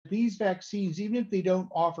these vaccines, even if they don't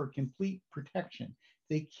offer complete protection,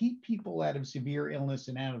 they keep people out of severe illness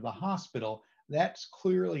and out of the hospital. That's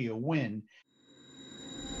clearly a win.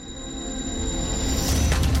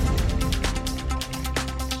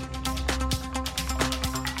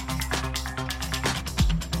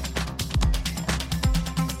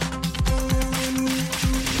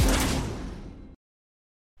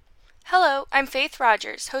 Hello, I'm Faith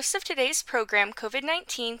Rogers, host of today's program,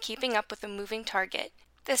 COVID-19 Keeping Up with a Moving Target.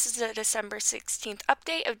 This is the December 16th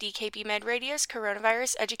update of DKB Med Radio's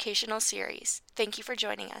Coronavirus Educational Series. Thank you for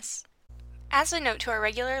joining us. As a note to our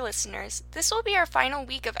regular listeners, this will be our final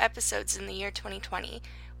week of episodes in the year 2020.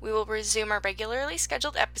 We will resume our regularly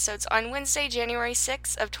scheduled episodes on Wednesday, January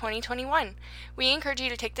 6th of 2021. We encourage you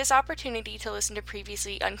to take this opportunity to listen to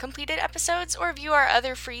previously uncompleted episodes or view our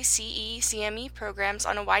other free CE/CME programs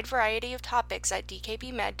on a wide variety of topics at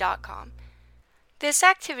dkbmed.com. This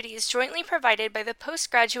activity is jointly provided by the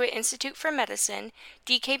Postgraduate Institute for Medicine,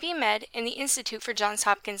 DKB Med, and the Institute for Johns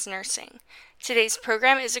Hopkins Nursing. Today's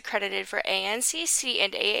program is accredited for ANCC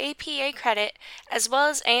and AAPA credit, as well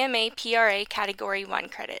as AMA PRA Category 1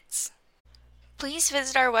 credits. Please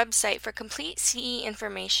visit our website for complete CE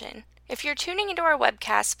information. If you're tuning into our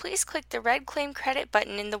webcast, please click the red Claim Credit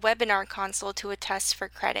button in the webinar console to attest for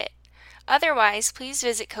credit. Otherwise, please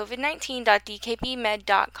visit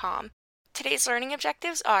covid19.dkbmed.com. Today's learning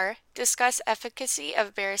objectives are discuss efficacy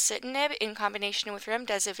of baricitinib in combination with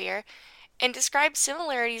remdesivir and describe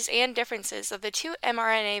similarities and differences of the two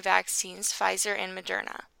mRNA vaccines, Pfizer and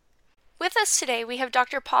Moderna. With us today, we have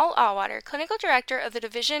Dr. Paul Auwaerter, Clinical Director of the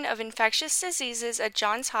Division of Infectious Diseases at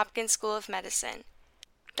Johns Hopkins School of Medicine.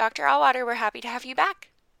 Dr. Auwaerter, we're happy to have you back.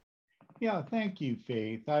 Yeah, thank you,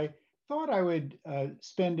 Faith. I thought I would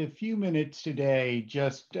spend a few minutes today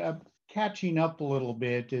just catching up a little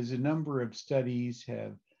bit, as a number of studies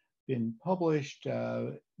have been published,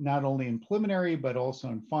 not only in preliminary, but also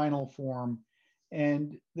in final form.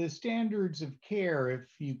 And the standards of care, if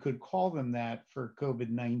you could call them that, for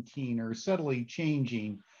COVID-19 are subtly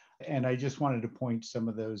changing. And I just wanted to point some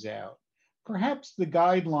of those out. Perhaps the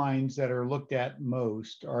guidelines that are looked at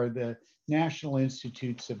most are the National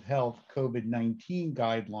Institutes of Health COVID-19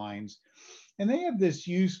 guidelines. And they have this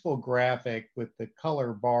useful graphic with the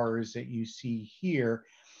color bars that you see here.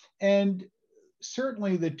 And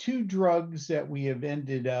certainly the two drugs that we have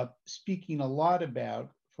ended up speaking a lot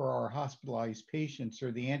about for our hospitalized patients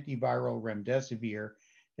are the antiviral remdesivir,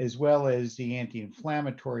 as well as the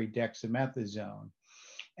anti-inflammatory dexamethasone.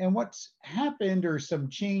 And what's happened, or some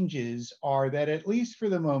changes, are that, at least for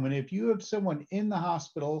the moment, if you have someone in the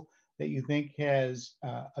hospital that you think has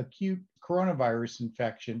acute coronavirus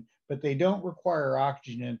infection, but they don't require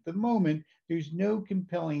oxygen at the moment, there's no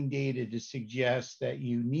compelling data to suggest that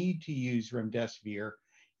you need to use remdesivir,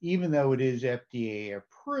 even though it is FDA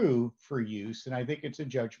approved for use. And I think it's a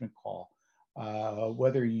judgment call,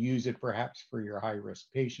 whether you use it perhaps for your high-risk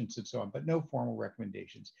patients and so on, but no formal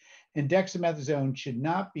recommendations. And dexamethasone should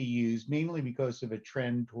not be used, mainly because of a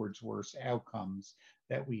trend towards worse outcomes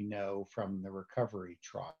that we know from the recovery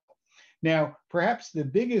trial. Now, perhaps the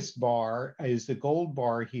biggest bar is the gold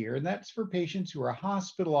bar here, and that's for patients who are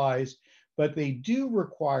hospitalized, but they do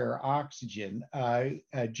require oxygen,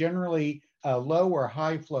 generally low or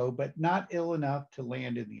high flow, but not ill enough to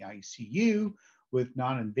land in the ICU, with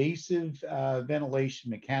non-invasive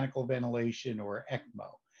ventilation, mechanical ventilation, or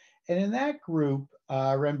ECMO. And in that group,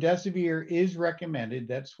 remdesivir is recommended.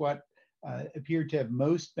 That's what appeared to have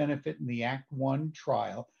most benefit in the ACT-1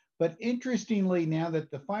 trial. But interestingly, now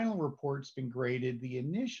that the final report's been graded, the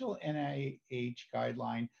initial NIH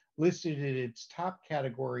guideline listed it its top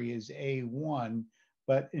category as A1,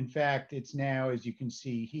 but in fact, it's now, as you can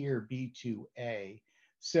see here, B2A.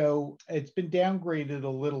 So it's been downgraded a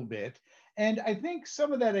little bit. And I think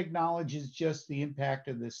some of that acknowledges just the impact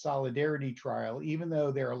of the Solidarity trial, even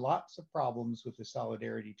though there are lots of problems with the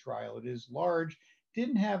Solidarity trial. It is large,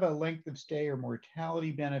 didn't have a length of stay or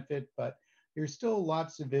mortality benefit, but there's still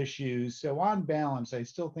lots of issues. So on balance, I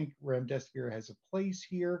still think remdesivir has a place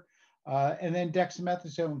here. And then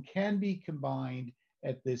dexamethasone can be combined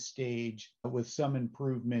at this stage with some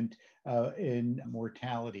improvement in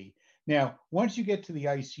mortality. Now, once you get to the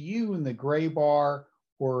ICU in the gray bar,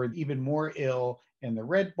 or even more ill in the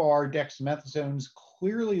red bar, dexamethasone is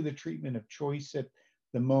clearly the treatment of choice at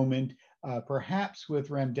the moment, perhaps with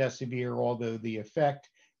remdesivir, although the effect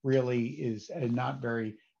really is not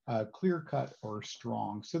very clear-cut or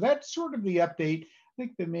strong. So that's sort of the update. I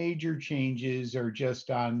think the major changes are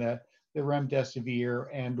just on the remdesivir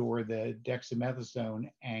and or the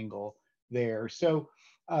dexamethasone angle there. So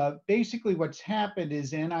basically what's happened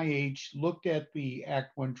is NIH looked at the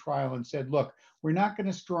Act 1 trial and said, look, we're not going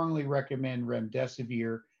to strongly recommend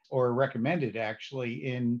remdesivir or recommend it actually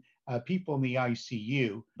in people in the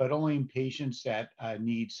ICU, but only in patients that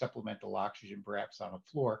need supplemental oxygen, perhaps on a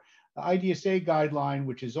floor. The IDSA guideline,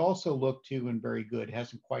 which is also looked to and very good,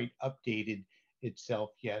 hasn't quite updated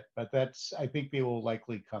itself yet, but I think they will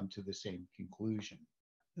likely come to the same conclusion.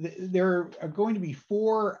 There are going to be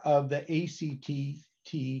 4 of the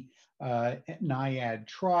ACTT NIAID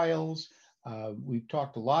trials. We've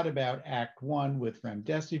talked a lot about Act 1 with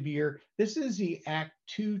remdesivir. This is the Act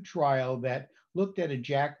 2 trial that looked at a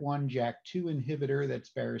JAK1, JAK2 inhibitor, that's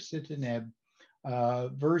baricitinib,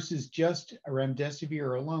 versus just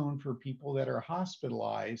remdesivir alone for people that are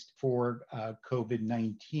hospitalized for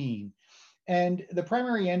COVID-19. And the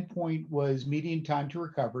primary endpoint was median time to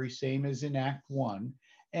recovery, same as in Act 1.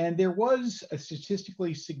 And there was a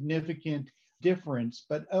statistically significant difference,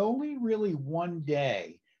 but only really 1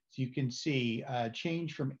 day. So you can see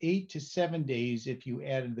change from 8 to 7 days if you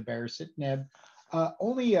added the baricitinib.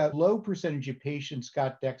 Only a low percentage of patients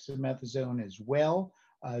got dexamethasone as well.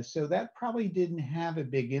 So that probably didn't have a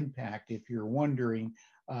big impact if you're wondering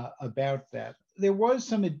about that. There was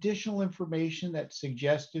some additional information that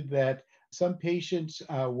suggested that some patients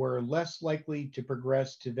were less likely to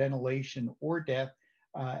progress to ventilation or death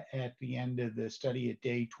at the end of the study at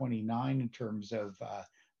day 29 in terms of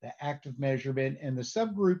the active measurement. And the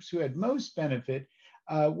subgroups who had most benefit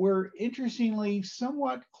were interestingly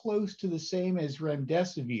somewhat close to the same as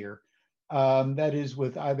remdesivir, that is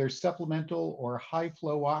with either supplemental or high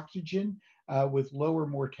flow oxygen with lower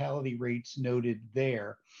mortality rates noted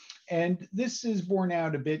there. And this is borne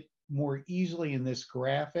out a bit more easily in this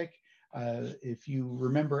graphic. If you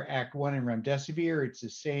remember Act 1 and remdesivir, it's the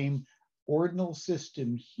same ordinal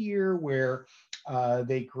system here where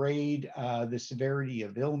they grade the severity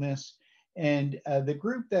of illness. And the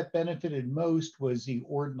group that benefited most was the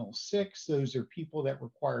ordinal 6. Those are people that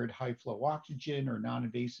required high flow oxygen or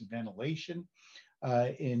non-invasive ventilation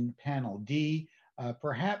in panel D,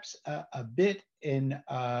 perhaps a bit in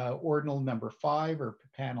ordinal number 5 or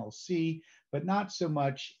panel C, but not so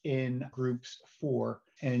much in groups 4.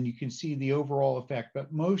 And you can see the overall effect,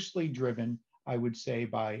 but mostly driven, I would say,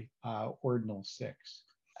 by ordinal 6.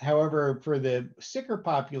 However, for the sicker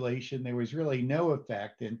population, there was really no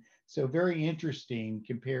effect. And so very interesting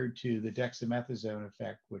compared to the dexamethasone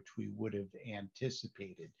effect, which we would have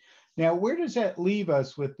anticipated. Now, where does that leave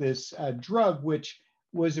us with this drug, which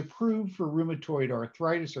was approved for rheumatoid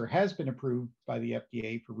arthritis, or has been approved by the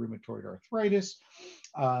FDA for rheumatoid arthritis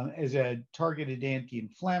as a targeted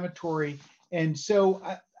anti-inflammatory? And so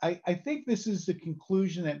I think this is the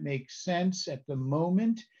conclusion that makes sense at the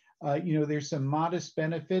moment. There's some modest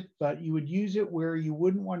benefit, but you would use it where you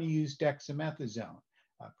wouldn't want to use dexamethasone.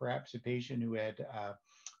 Perhaps a patient who had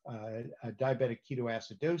a diabetic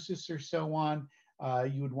ketoacidosis or so on,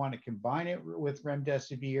 you would want to combine it with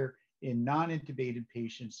remdesivir in non-intubated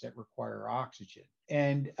patients that require oxygen.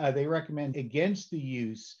 And they recommend against the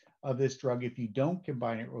use of this drug if you don't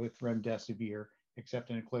combine it with remdesivir,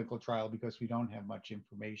 except in a clinical trial, because we don't have much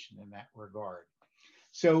information in that regard.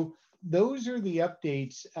 So those are the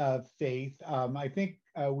updates, Faith. I think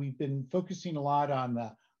we've been focusing a lot on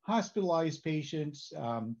the hospitalized patients.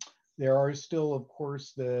 There are still, of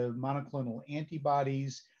course, the monoclonal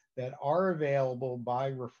antibodies that are available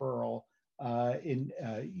by referral in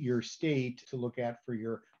your state to look at for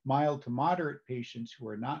your mild to moderate patients who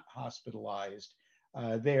are not hospitalized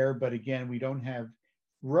there. But again, we don't have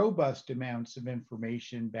robust amounts of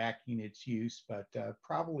information backing its use, but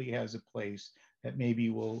probably has a place that maybe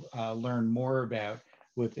we'll learn more about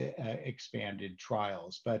with expanded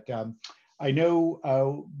trials. But I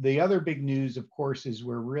know the other big news, of course, is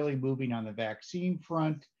we're really moving on the vaccine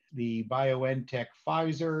front. The BioNTech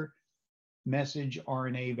Pfizer message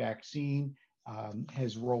RNA vaccine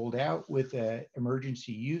has rolled out with an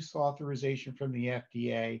emergency use authorization from the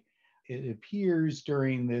FDA. It appears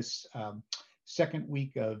during this second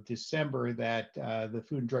week of December that the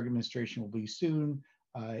Food and Drug Administration will be soon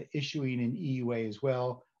issuing an EUA as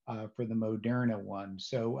well for the Moderna one.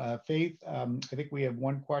 So Faith, I think we have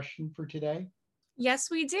one question for today.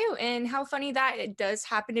 Yes, we do. And how funny that it does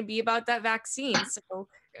happen to be about that vaccine. So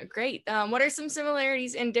great. What are some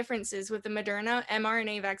similarities and differences with the Moderna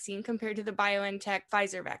mRNA vaccine compared to the BioNTech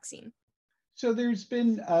Pfizer vaccine? So there's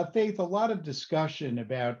been, Faith, a lot of discussion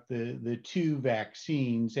about the two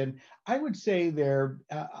vaccines. And I would say they're,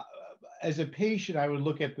 as a patient, I would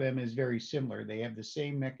look at them as very similar. They have the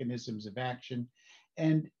same mechanisms of action.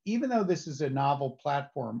 And even though this is a novel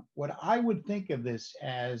platform, what I would think of this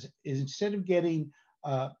as is instead of getting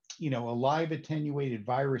a live attenuated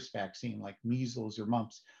virus vaccine like measles or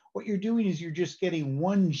mumps, what you're doing is you're just getting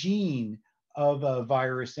one gene of a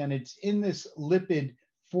virus, and it's in this lipid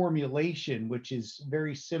formulation, which is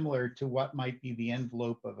very similar to what might be the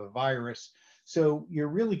envelope of a virus. So you're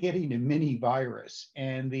really getting a mini virus,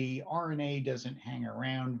 and the RNA doesn't hang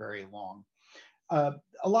around very long. A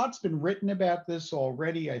lot's been written about this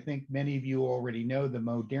already. I think many of you already know the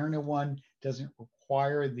Moderna one doesn't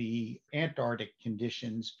require the Antarctic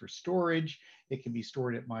conditions for storage. It can be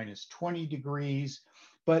stored at minus 20 degrees,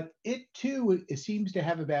 but it too, it seems to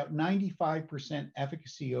have about 95%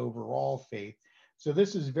 efficacy overall, Faith. So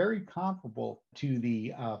this is very comparable to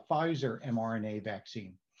the Pfizer mRNA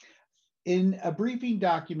vaccine. In a briefing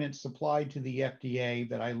document supplied to the FDA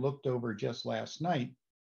that I looked over just last night,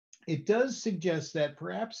 it does suggest that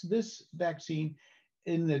perhaps this vaccine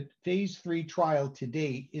in the phase 3 trial to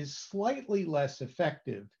date is slightly less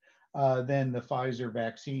effective than the Pfizer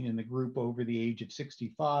vaccine in the group over the age of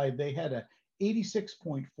 65. They had a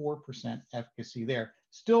 86.4% efficacy there,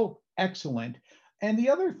 still excellent. And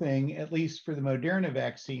the other thing, at least for the Moderna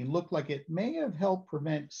vaccine, looked like it may have helped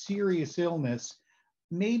prevent serious illness,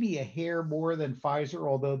 maybe a hair more than Pfizer,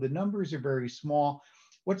 although the numbers are very small.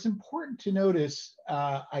 What's important to notice,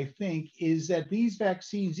 I think, is that these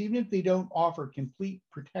vaccines, even if they don't offer complete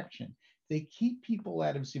protection, they keep people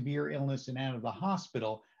out of severe illness and out of the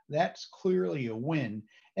hospital. That's clearly a win.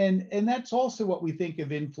 And that's also what we think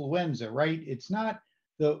of influenza, right? It's not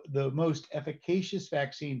the most efficacious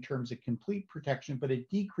vaccine in terms of complete protection, but it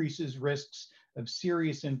decreases risks of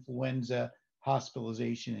serious influenza,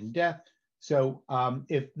 hospitalization, and death. So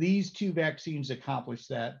if these two vaccines accomplish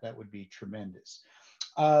that, that would be tremendous.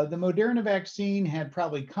 The Moderna vaccine had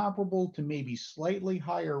probably comparable to maybe slightly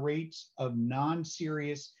higher rates of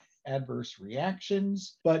non-serious adverse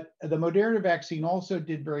reactions, but the Moderna vaccine also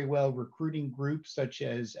did very well recruiting groups such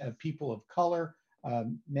as people of color,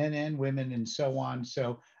 men and women, and so on.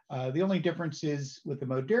 So the only difference is with the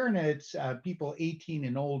Moderna, it's people 18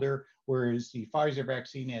 and older, whereas the Pfizer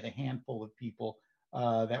vaccine had a handful of people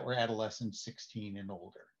that were adolescents 16 and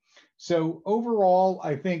older. So overall,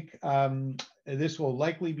 I think this will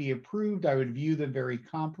likely be approved. I would view them very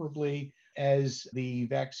comparably as the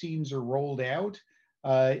vaccines are rolled out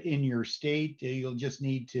in your state. You'll just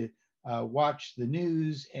need to watch the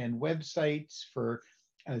news and websites for,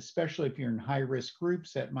 especially if you're in high-risk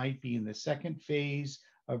groups, that might be in the second phase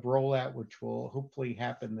of rollout, which will hopefully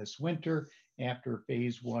happen this winter after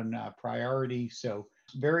phase 1 priority. So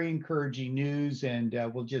very encouraging news, and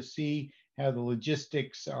we'll just see how the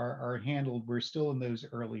logistics are handled. We're still in those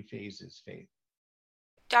early phases, Faith.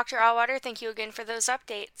 Dr. Auwaerter, thank you again for those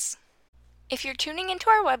updates. If you're tuning into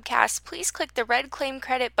our webcast, please click the red Claim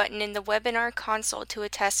Credit button in the webinar console to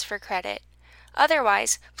attest for credit.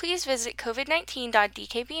 Otherwise, please visit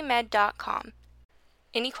covid19.dkbmed.com.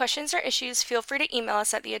 Any questions or issues, feel free to email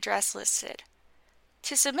us at the address listed.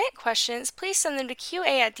 To submit questions, please send them to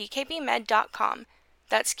qa@dkbmed.com.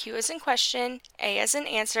 That's Q as in question, A as in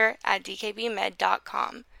answer, at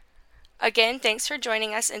dkbmed.com. Again, thanks for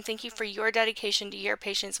joining us, and thank you for your dedication to your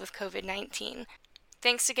patients with COVID-19.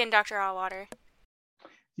 Thanks again, Dr. Auwaerter.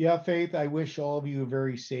 Yeah, Faith, I wish all of you a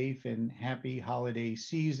very safe and happy holiday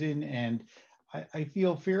season. And I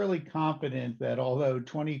feel fairly confident that although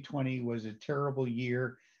 2020 was a terrible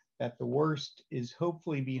year, that the worst is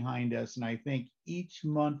hopefully behind us. And I think each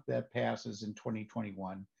month that passes in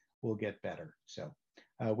 2021 will get better. So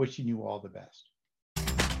wishing you all the best.